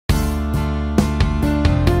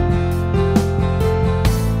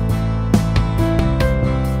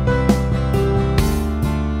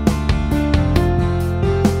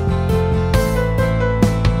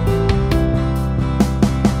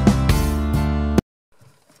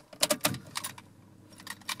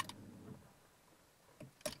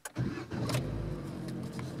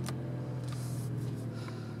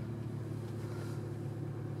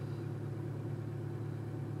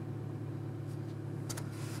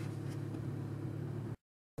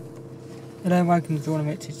Hello, welcome to joining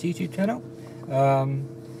me to this YouTube channel.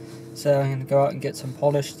 So I'm going to go out and get some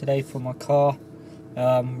polish today for my car.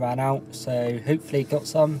 Ran out, so hopefully got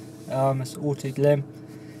some. It's Auto Glim.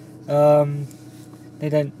 They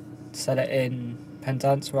don't sell it in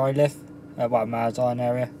Penzance where I live, well, Marathon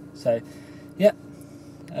area. So yeah,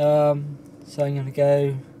 so I'm going to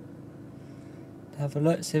go have a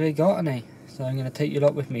look, see if they got any. So I'm going to take you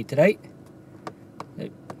lot with me today.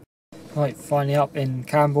 Right, finally up in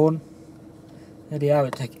Camborne. Bloody hell,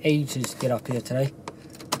 it took ages to get up here today.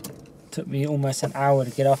 Took me almost an hour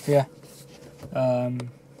to get up here.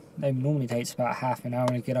 It normally takes about half an hour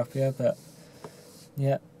to get up here, but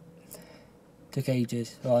yeah, took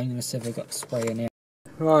ages. Well, I'm gonna see if I got the spray in here.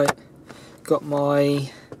 Right, got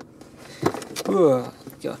my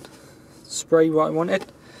spray what I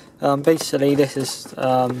wanted. Basically, this is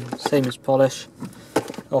same as polish.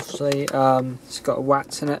 Obviously, it's got a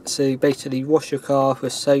wax in it, so basically wash your car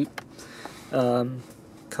with soap.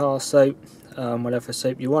 Car soap, whatever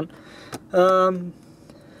soap you want, and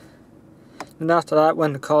after that,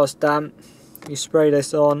 when the car's damp, you spray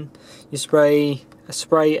this on. You spray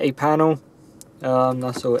a panel,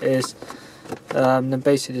 that's all it is. Then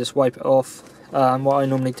basically just wipe it off. What I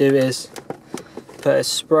normally do is put a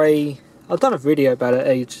spray. I've done a video about it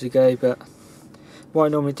ages ago, but what I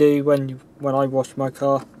normally do when I wash my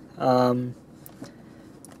car, I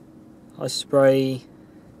spray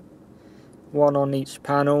one on each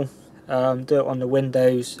panel, do it on the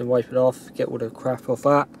windows and wipe it off, get all the crap off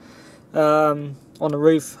that. On the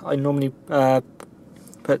roof I normally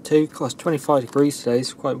put two, because it's 25 degrees today,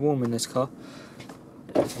 it's quite warm in this car.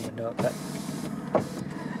 But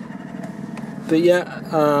yeah,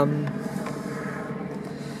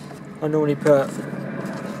 I normally put,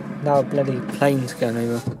 now a bloody plane's going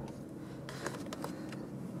over.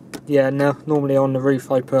 Yeah, no, normally on the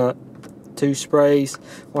roof I put 2 sprays.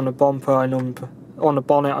 On the bumper, on the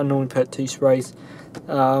bonnet, I normally put 2 sprays.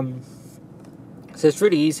 So it's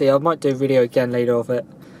really easy. I might do a video again later of it,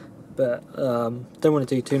 but don't want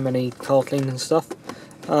to do too many car cleaning and stuff.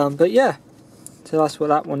 But yeah, so that's what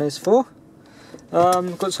that one is for.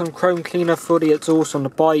 Got some chrome cleaner for the exhaust on the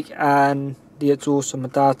bike and the exhaust on my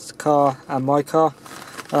dad's car and my car.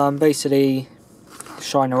 Basically,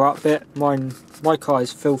 shine her up a bit. My car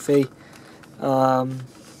is filthy.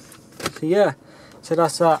 So yeah, so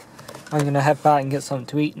that's that. I'm going to head back and get something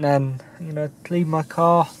to eat, and then I'm going to clean my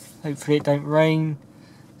car. Hopefully it don't rain.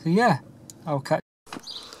 So yeah, I'll catch.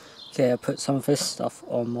 Okay, I put some of this stuff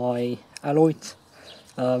on my alloys.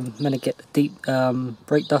 I'm going to get the deep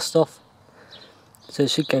brake dust off. So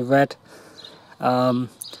it should go red. I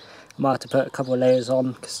might have to put a couple of layers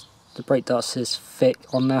on because the brake dust is thick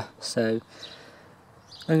on there. So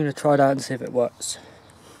I'm going to try that and see if it works.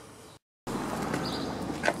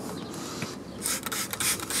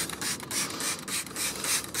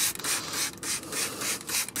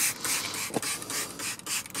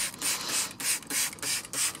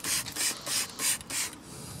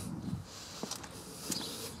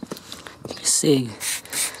 See,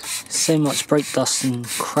 so much brake dust and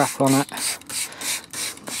crap on it.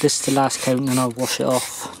 This is the last coat and then I'll wash it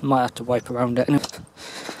off. Might have to wipe around it. It's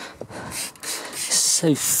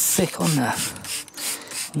so thick on there.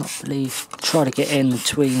 Not believe. Try to get in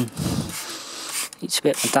between each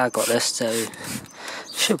bit. My dad got this, so it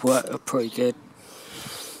should work pretty good.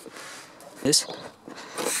 Just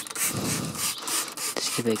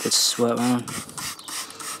give it a good swirl around.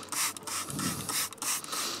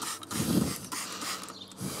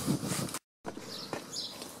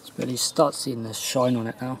 You start seeing the shine on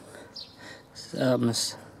it now.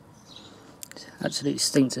 It absolutely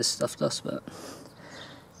stinks, this stuff does, but it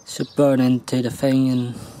should burn into the thing,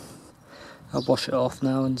 and I'll wash it off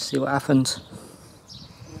now and see what happens.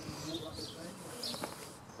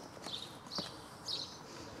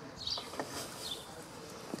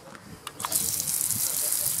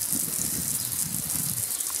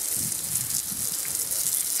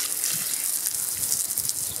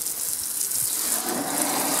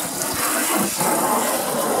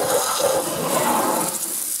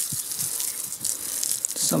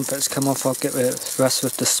 Some bits come off, I'll get rid of the rest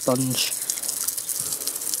with the sponge.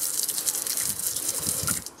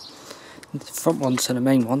 The front ones are the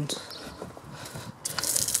main ones.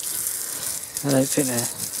 I don't think they're...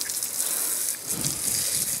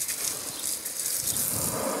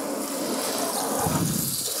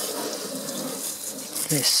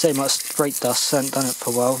 There's so much brake dust, I haven't done it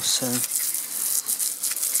for a while, so...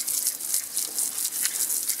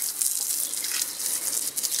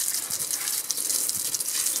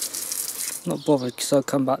 Not bothered because I'll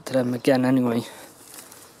come back to them again anyway.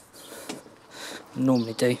 I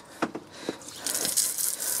normally do.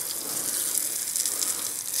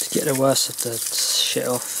 get the worst of the shit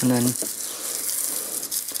off, and then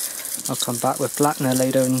I'll come back with blackener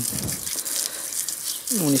later, and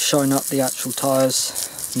when you shine up the actual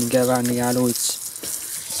tyres and go around the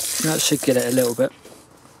alloys, that should get it a little bit,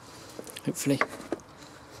 hopefully.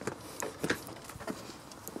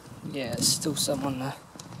 Yeah, there's still some on there.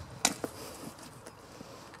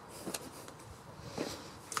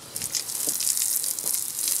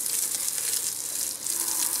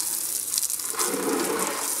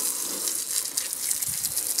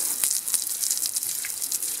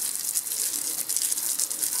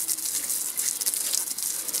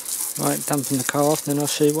 Right, damping the car off, then I'll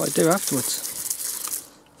show you what I do afterwards.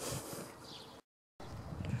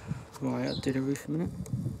 Right, I'll do the roof in a minute.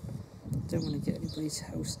 Don't want to get anybody's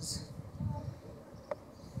houses.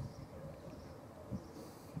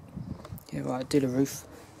 Yeah, right, I'll do the roof.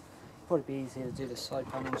 Probably be easier to do the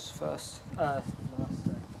side panels first. Last.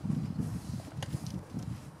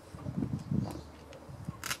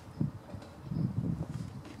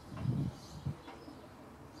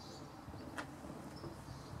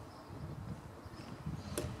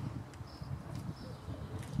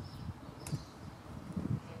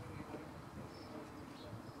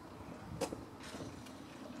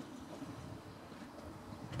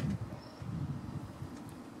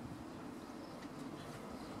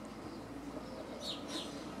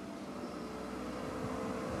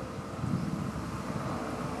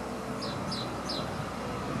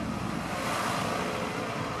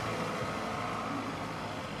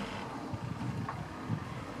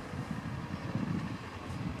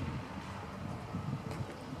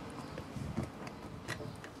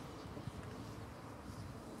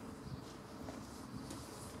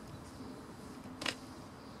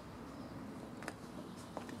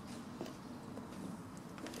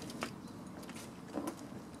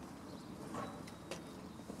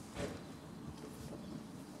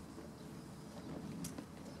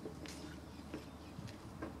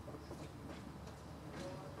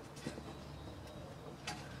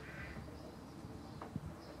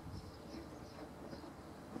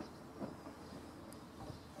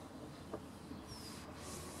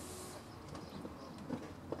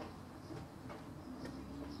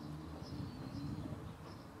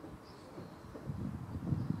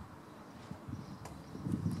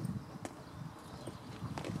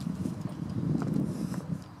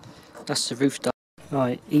 That's the roof done.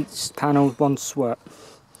 Right, each panel one squirt.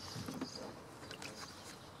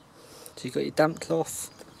 So you've got your damp cloth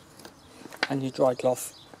and your dry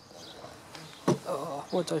cloth. Oh,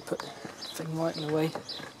 why did I put the thing right in the way?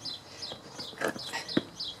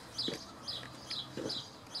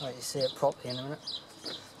 Right, you see it properly in a minute.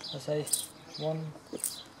 I say one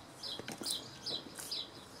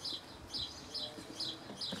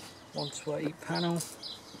squirt each panel.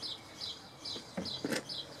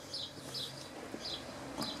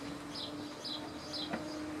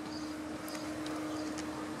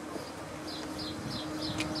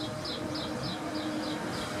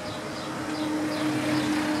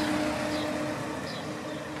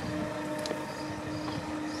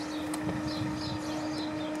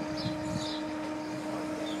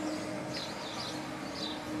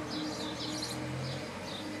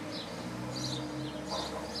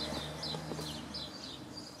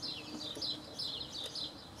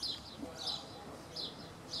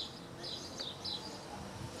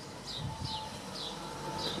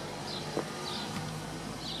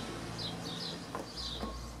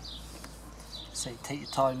 So take your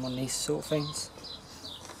time on these sort of things.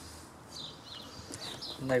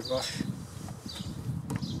 No rush.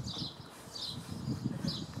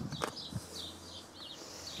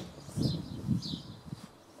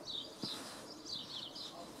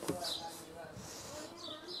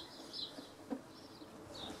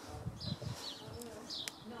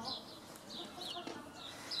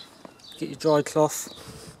 Get your dry cloth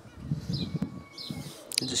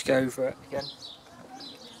and just go over it again.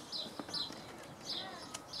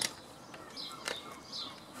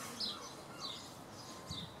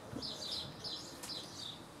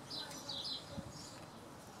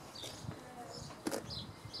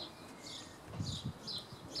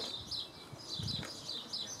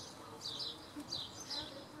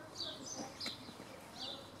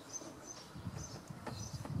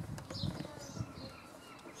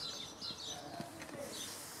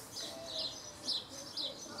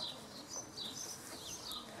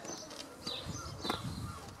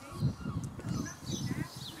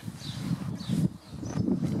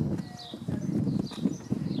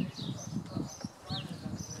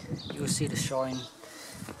 You'll see the shine.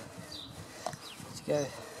 Let's go.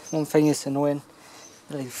 One thing is annoying,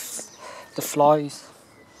 the flies.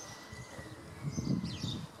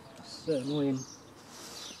 So annoying.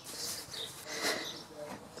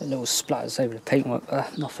 The little splatters over the paintwork there,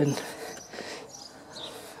 nothing.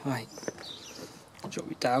 Right,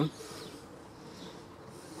 drop it down.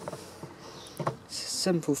 It's a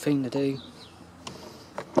simple thing to do.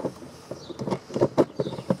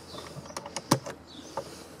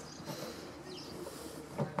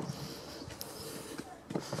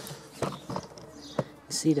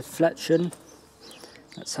 See the flexion?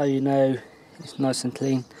 That's how you know it's nice and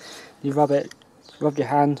clean. You rub your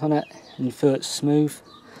hand on it and you feel it's smooth.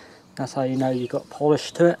 That's how you know you've got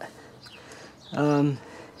polish to it.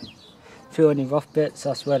 Feel any rough bits,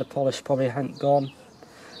 that's where the polish probably hasn't gone.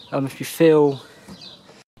 If you feel...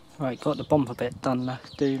 Right, got the bumper bit done to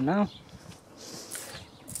do now.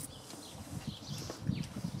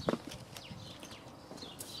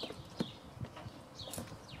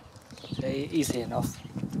 See, easy enough.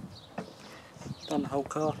 Done the whole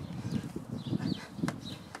car.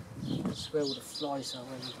 That's where all the flies are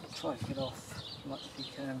when you try to get off as much as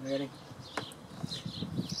you can, really.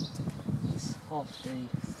 It's hard to do.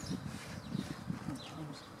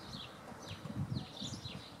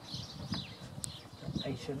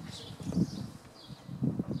 Patience.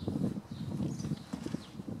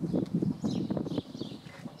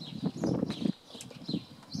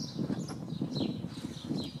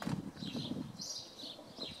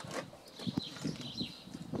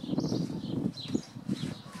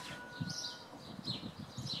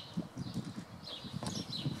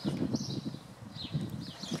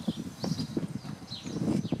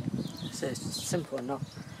 So it's simple enough.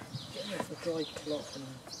 Get rid of the dry cloth and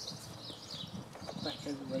back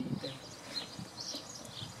over where you've been.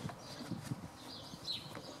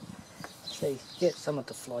 So get some of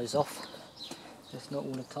the flies off. Just not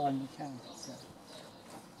all the time you can. So.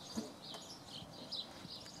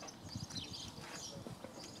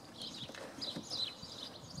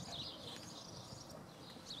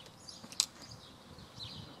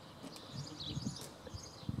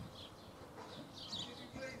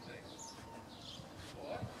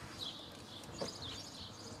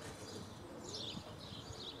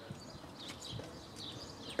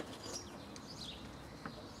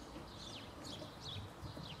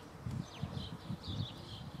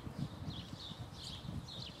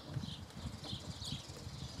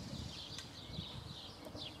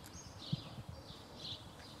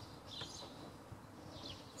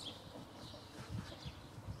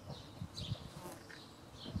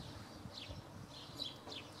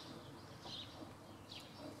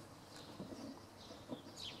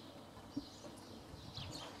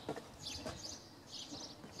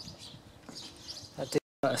 I did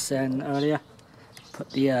what I was saying earlier,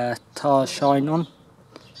 put the tar shine on,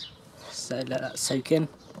 so let that soak in.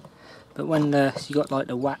 But when you got like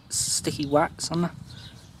the wax, sticky wax on there,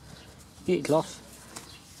 get your cloth,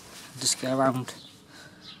 just go around.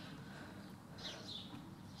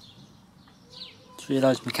 Just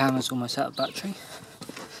realised my camera's almost out of battery.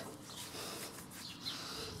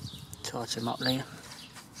 Charge them up later.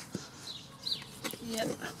 Yep,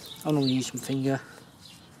 I'll normally use my finger.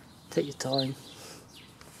 Take your time.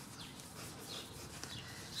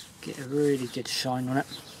 Get a really good shine on it.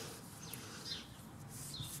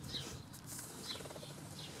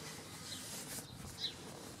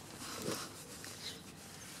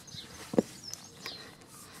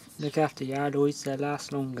 Look after your alloys, they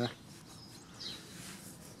last longer.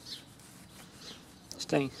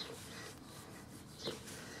 Stay.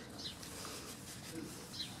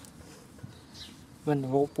 When the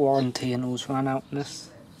warranty and all's run out on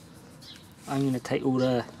this, I'm going to take all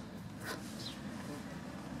the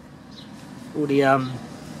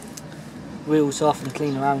wheels off and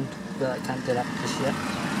clean around, but I can't do that just yet.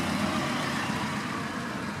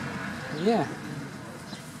 Yeah.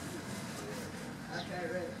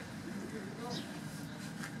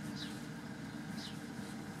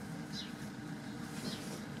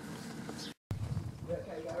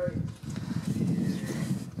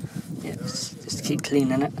 Yeah, just keep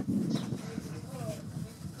cleaning it.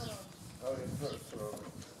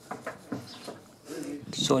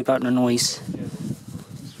 Sorry about the noise.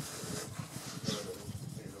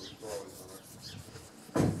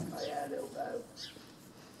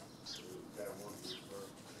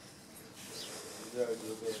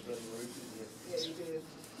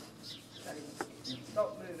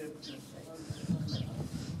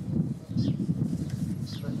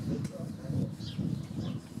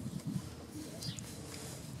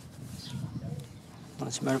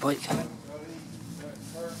 Nice motorbike coming.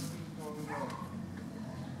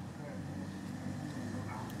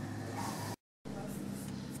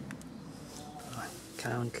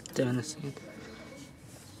 Carry on doing this again.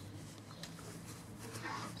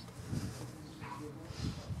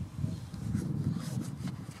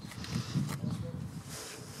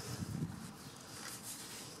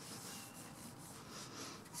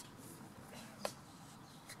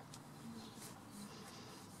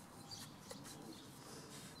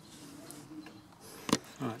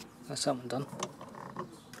 That's that one done.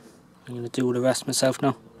 I'm going to do all the rest myself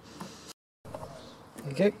now. There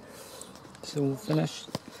you go. It's all finished.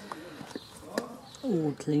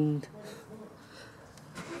 All cleaned.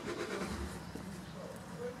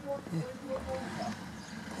 Yeah.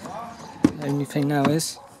 The only thing now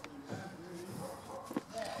is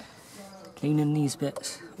cleaning these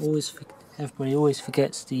bits. Everybody always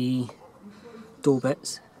forgets the door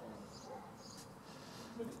bits.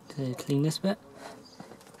 To clean this bit.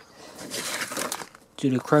 Do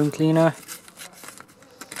the chrome cleaner.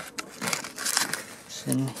 It's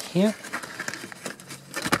in here.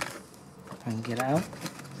 And get it out.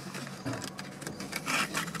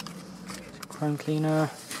 Chrome cleaner.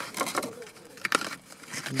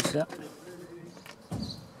 Use that.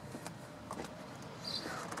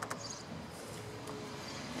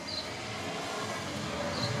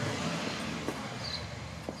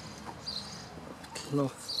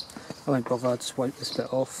 Cloth. I won't bother, I'll just wipe this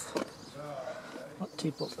bit off. Not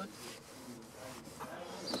too bothered.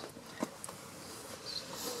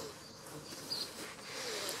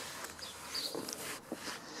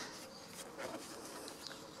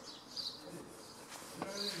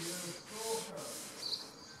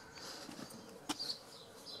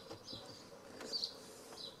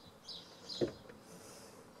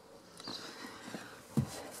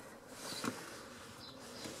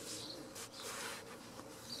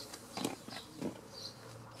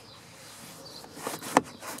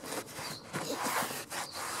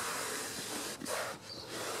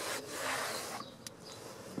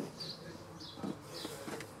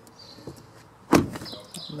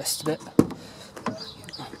 Messed a bit.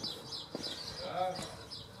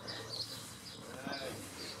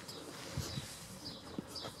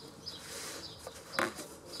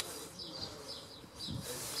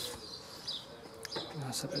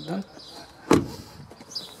 That's a bit done.